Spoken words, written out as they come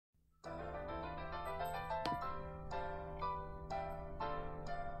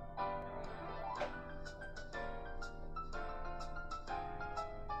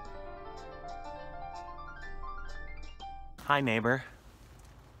Hi neighbor,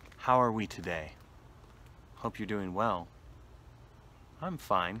 how are we today? Hope you're doing well. I'm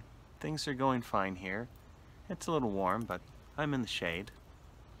fine. Things are going fine here. It's a little warm, but I'm in the shade.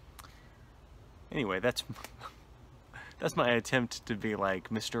 Anyway, that's my attempt to be like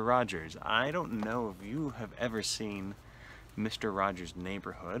Mr. Rogers. I don't know if you have ever seen Mr. Rogers'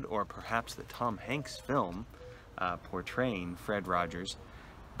 Neighborhood, or perhaps the Tom Hanks film portraying Fred Rogers,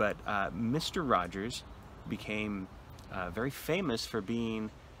 but Mr. Rogers became very famous for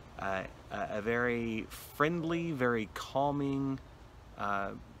being a very friendly, very calming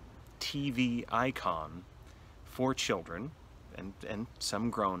TV icon for children and some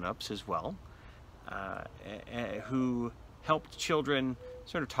grown-ups as well, who helped children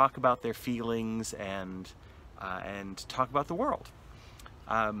sort of talk about their feelings and talk about the world.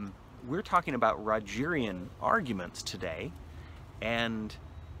 We're talking about Rogerian arguments today, and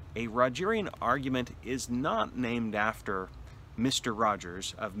a Rogerian argument is not named after Mr.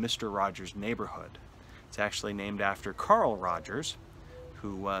 Rogers of Mr. Rogers' Neighborhood. It's actually named after Carl Rogers,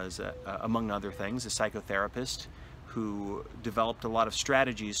 who was, among other things, a psychotherapist who developed a lot of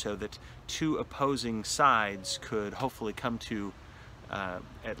strategies so that two opposing sides could hopefully come to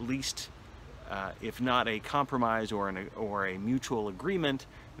at least, if not a compromise or a mutual agreement,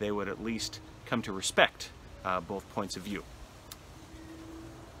 they would at least come to respect both points of view.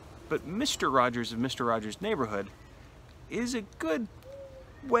 But Mr. Rogers of Mr. Rogers' Neighborhood is a good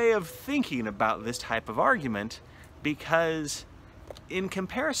way of thinking about this type of argument, because in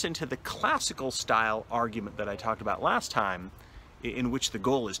comparison to the classical style argument that I talked about last time, in which the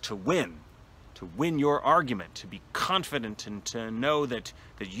goal is to win your argument, to be confident and to know that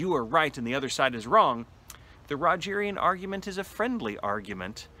you are right and the other side is wrong, the Rogerian argument is a friendly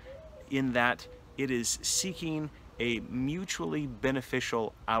argument in that it is seeking a mutually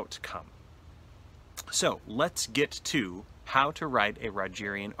beneficial outcome. So let's get to how to write a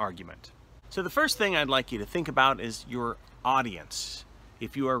Rogerian argument. So the first thing I'd like you to think about is your audience.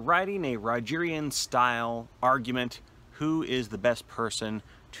 If you are writing a Rogerian style argument, who is the best person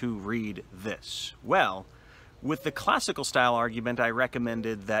to read this? Well, with the classical style argument, I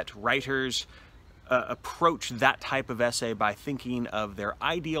recommended that writers approach that type of essay by thinking of their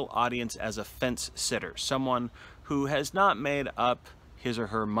ideal audience as a fence sitter, someone who has not made up his or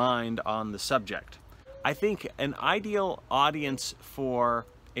her mind on the subject. I think an ideal audience for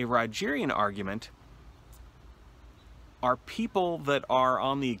a Rogerian argument are people that are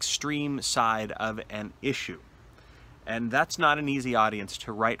on the extreme side of an issue. And that's not an easy audience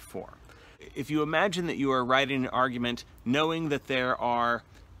to write for. If you imagine that you are writing an argument knowing that there are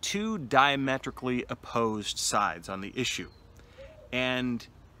two diametrically opposed sides on the issue, and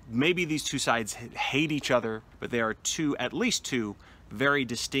maybe these two sides hate each other, but there are at least two very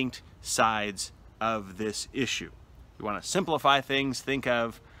distinct sides of this issue. You want to simplify things, think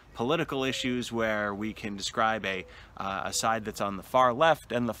of political issues where we can describe a side that's on the far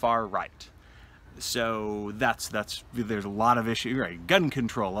left and the far right. So there's a lot of issues, right? Gun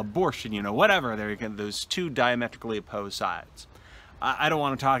control, abortion, whatever. Those two diametrically opposed sides. I don't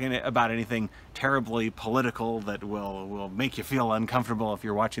want to talk about anything terribly political that will make you feel uncomfortable if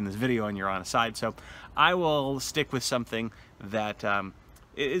you're watching this video and you're on a side. So I will stick with something that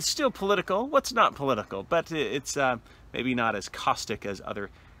is still political. What's not political, but it's maybe not as caustic as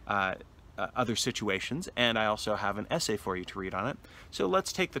other situations. And I also have an essay for you to read on it. So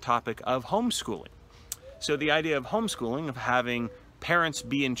let's take the topic of homeschooling. So the idea of homeschooling, of having parents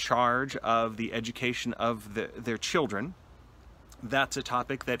be in charge of the education of their children, that's a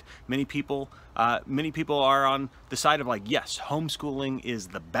topic that many people are on the side of, like, yes, homeschooling is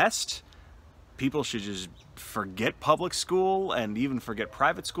the best. People should just forget public school and even forget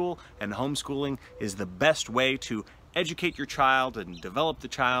private school, and homeschooling is the best way to educate your child and develop the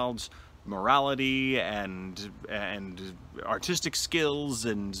child's morality and artistic skills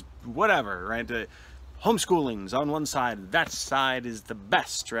and whatever, right? Homeschooling's on one side, that side is the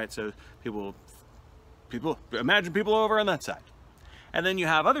best, right? So people imagine people over on that side. And then you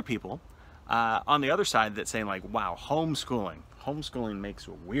have other people on the other side that saying, like, wow, homeschooling makes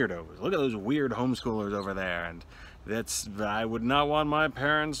weirdos. Look at those weird homeschoolers over there. And I would not want my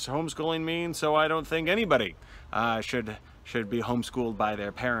parents homeschooling me, and so I don't think anybody should be homeschooled by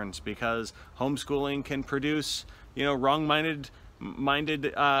their parents, because homeschooling can produce, wrong-minded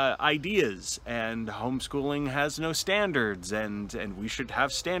ideas, and homeschooling has no standards, and we should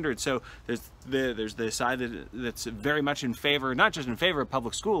have standards. So there's the side that's very much in favor, not just in favor of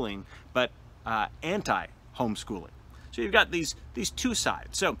public schooling, but anti-homeschooling. So you've got these two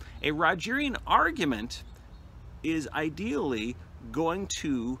sides. So a Rogerian argument is ideally going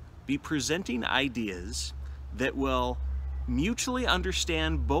to be presenting ideas that will mutually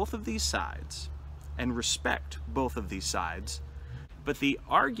understand both of these sides and respect both of these sides. But the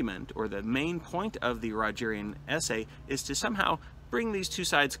argument, or the main point of the Rogerian essay, is to somehow bring these two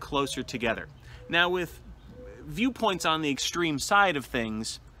sides closer together. Now, with viewpoints on the extreme side of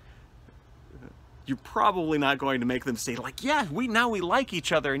things, you're probably not going to make them say, like, yeah, now we like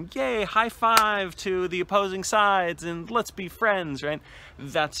each other, and yay, high five to the opposing sides, and let's be friends, right?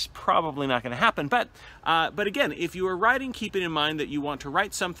 That's probably not going to happen. But again, if you are writing, keeping in mind that you want to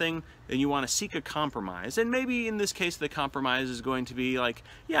write something and you want to seek a compromise, and maybe in this case the compromise is going to be like,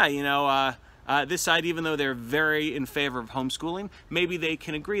 yeah, you know, this side, even though they're very in favor of homeschooling, maybe they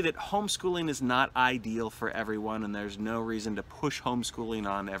can agree that homeschooling is not ideal for everyone, and there's no reason to push homeschooling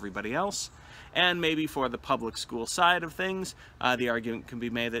on everybody else. And maybe for the public school side of things, the argument can be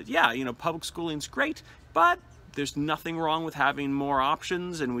made that, yeah, you know, public schooling's great, but there's nothing wrong with having more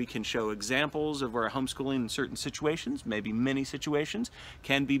options, and we can show examples of where homeschooling in certain situations, maybe many situations,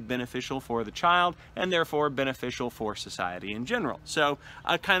 can be beneficial for the child and therefore beneficial for society in general. So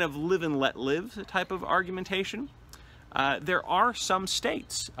a kind of live and let live type of argumentation. There are some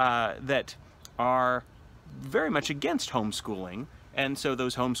states that are very much against homeschooling, and so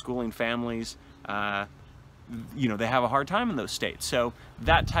those homeschooling families, you know, they have a hard time in those states. So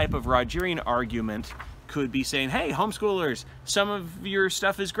that type of Rogerian argument could be saying, hey, homeschoolers, some of your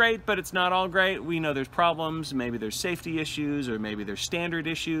stuff is great, but it's not all great. We know there's problems, maybe there's safety issues, or maybe there's standard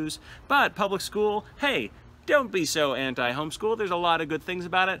issues, but public school, hey, don't be so anti-homeschool. There's a lot of good things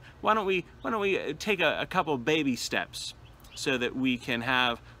about it. Why don't we take a couple baby steps so that we can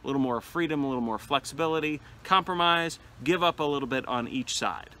have a little more freedom, a little more flexibility, compromise, give up a little bit on each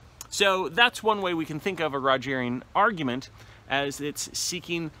side. So that's one way we can think of a Rogerian argument, as it's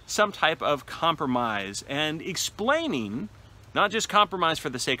seeking some type of compromise and explaining, not just compromise for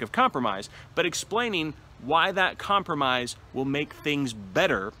the sake of compromise, but explaining why that compromise will make things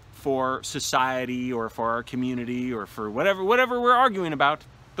better for society or for our community or for whatever we're arguing about,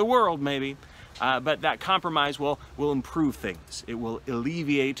 the world maybe. But that compromise will improve things. It will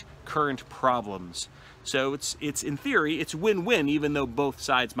alleviate current problems. So it's in theory, it's win-win, even though both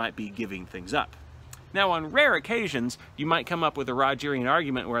sides might be giving things up. Now, on rare occasions, you might come up with a Rogerian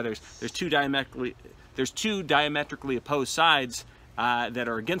argument where there's two diametrically opposed sides that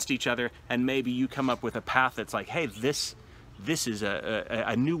are against each other, and maybe you come up with a path that's like, hey, this is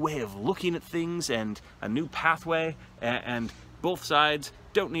a new way of looking at things and a new pathway, and both sides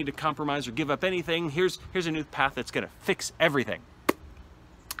don't need to compromise or give up anything. Here's a new path that's going to fix everything.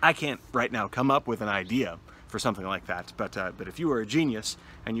 I can't right now come up with an idea for something like that, but if you are a genius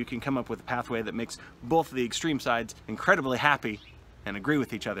and you can come up with a pathway that makes both of the extreme sides incredibly happy and agree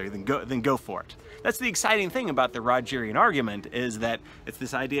with each other, then go for it. That's the exciting thing about the Rogerian argument, is that it's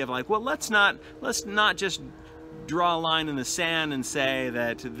this idea of like, well, let's not just draw a line in the sand and say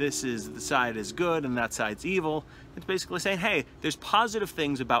that the side is good and that side's evil. It's basically saying, hey, there's positive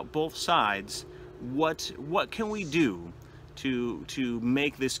things about both sides. What can we do to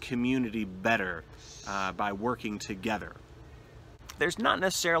make this community better by working together? There's not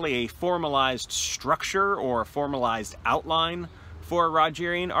necessarily a formalized structure or a formalized outline for a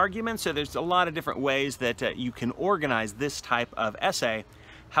Rogerian argument, so there's a lot of different ways that you can organize this type of essay.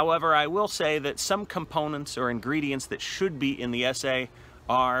 However, I will say that some components or ingredients that should be in the essay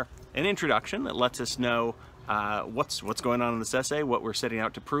are an introduction that lets us know what's going on in this essay, what we're setting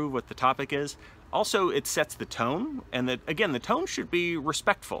out to prove, what the topic is. Also, it sets the tone, and that, again, the tone should be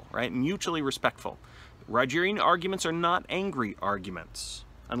respectful, right? Mutually respectful. Rogerian arguments are not angry arguments,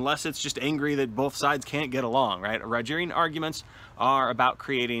 unless it's just angry that both sides can't get along, right? Rogerian arguments are about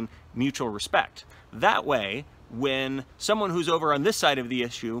creating mutual respect. That way, when someone who's over on this side of the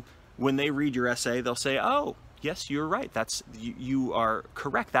issue, when they read your essay, they'll say, oh, yes, you're right. You are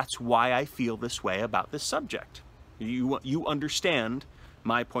correct. That's why I feel this way about this subject. You understand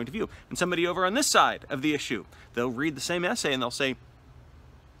my point of view. And somebody over on this side of the issue, they'll read the same essay and they'll say,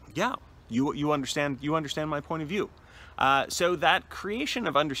 yeah, you understand my point of view. So that creation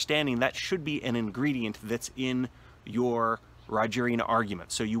of understanding, that should be an ingredient that's in your Rogerian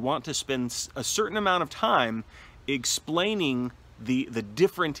argument. So you want to spend a certain amount of time explaining the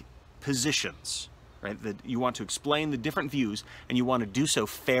different positions, right? You want to explain the different views, and you want to do so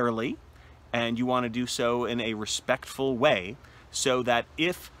fairly, and you want to do so in a respectful way, so that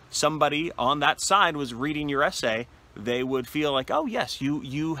if somebody on that side was reading your essay, they would feel like, oh yes,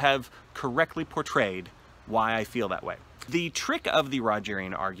 you have correctly portrayed why I feel that way. The trick of the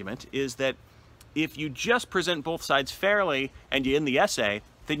Rogerian argument is that if you just present both sides fairly and you end the essay,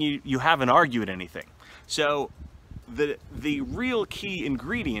 then you haven't argued anything. So the real key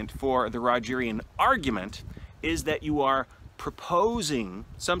ingredient for the Rogerian argument is that you are proposing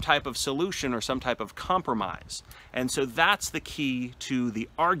some type of solution or some type of compromise. And so that's the key to the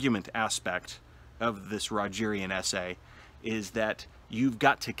argument aspect of this Rogerian essay, is that you've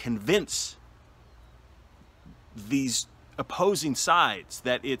got to convince these opposing sides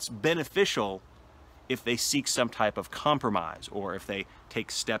that it's beneficial if they seek some type of compromise, or if they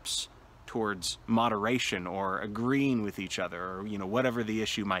take steps towards moderation or agreeing with each other, or whatever the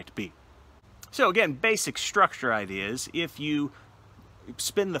issue might be. So again, basic structure ideas. If you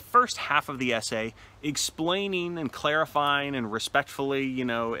spend the first half of the essay explaining and clarifying and respectfully,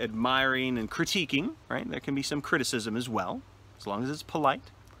 admiring and critiquing, right? There can be some criticism as well, as long as it's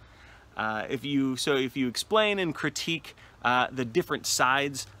polite. If you explain and critique the different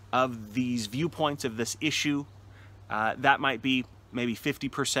sides of these viewpoints of this issue, that might be maybe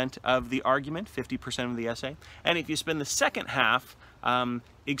 50% of the argument, 50% of the essay. And if you spend the second half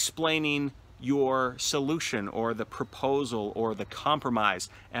explaining your solution or the proposal or the compromise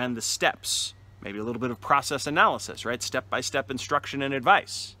and the steps, maybe a little bit of process analysis, right? Step-by-step instruction and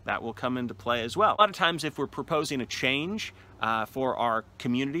advice. That will come into play as well. A lot of times if we're proposing a change for our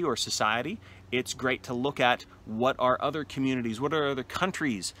community or society, it's great to look at what are other communities, what are other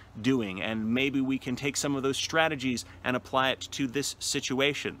countries doing, and maybe we can take some of those strategies and apply it to this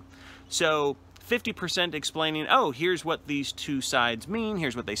situation. So 50% explaining, oh, here's what these two sides mean,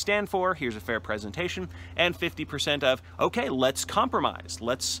 here's what they stand for, here's a fair presentation, and 50% of, okay, let's compromise,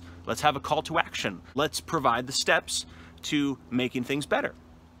 let's have a call to action, let's provide the steps to making things better.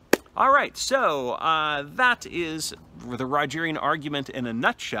 All right, so that is the Rogerian argument in a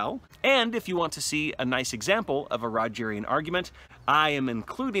nutshell. And if you want to see a nice example of a Rogerian argument, I am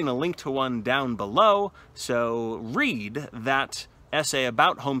including a link to one down below, so read that essay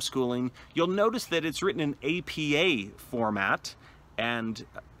about homeschooling. You'll notice that it's written in APA format, and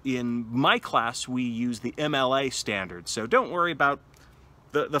in my class we use the MLA standard, so don't worry about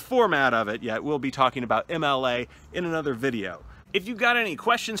the format of it yet. We'll be talking about MLA in another video. If you've got any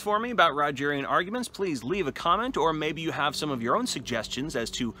questions for me about Rogerian arguments, please leave a comment, or maybe you have some of your own suggestions as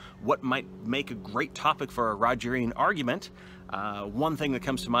to what might make a great topic for a Rogerian argument. One thing that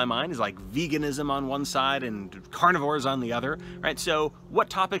comes to my mind is like veganism on one side and carnivores on the other, right? So what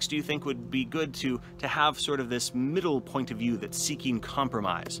topics do you think would be good to have sort of this middle point of view that's seeking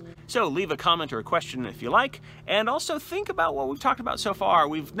compromise? So leave a comment or a question if you like, and also think about what we've talked about so far.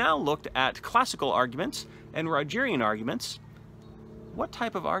 We've now looked at classical arguments and Rogerian arguments. What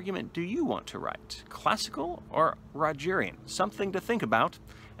type of argument do you want to write? Classical or Rogerian? Something to think about,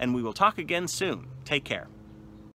 and we will talk again soon. Take care.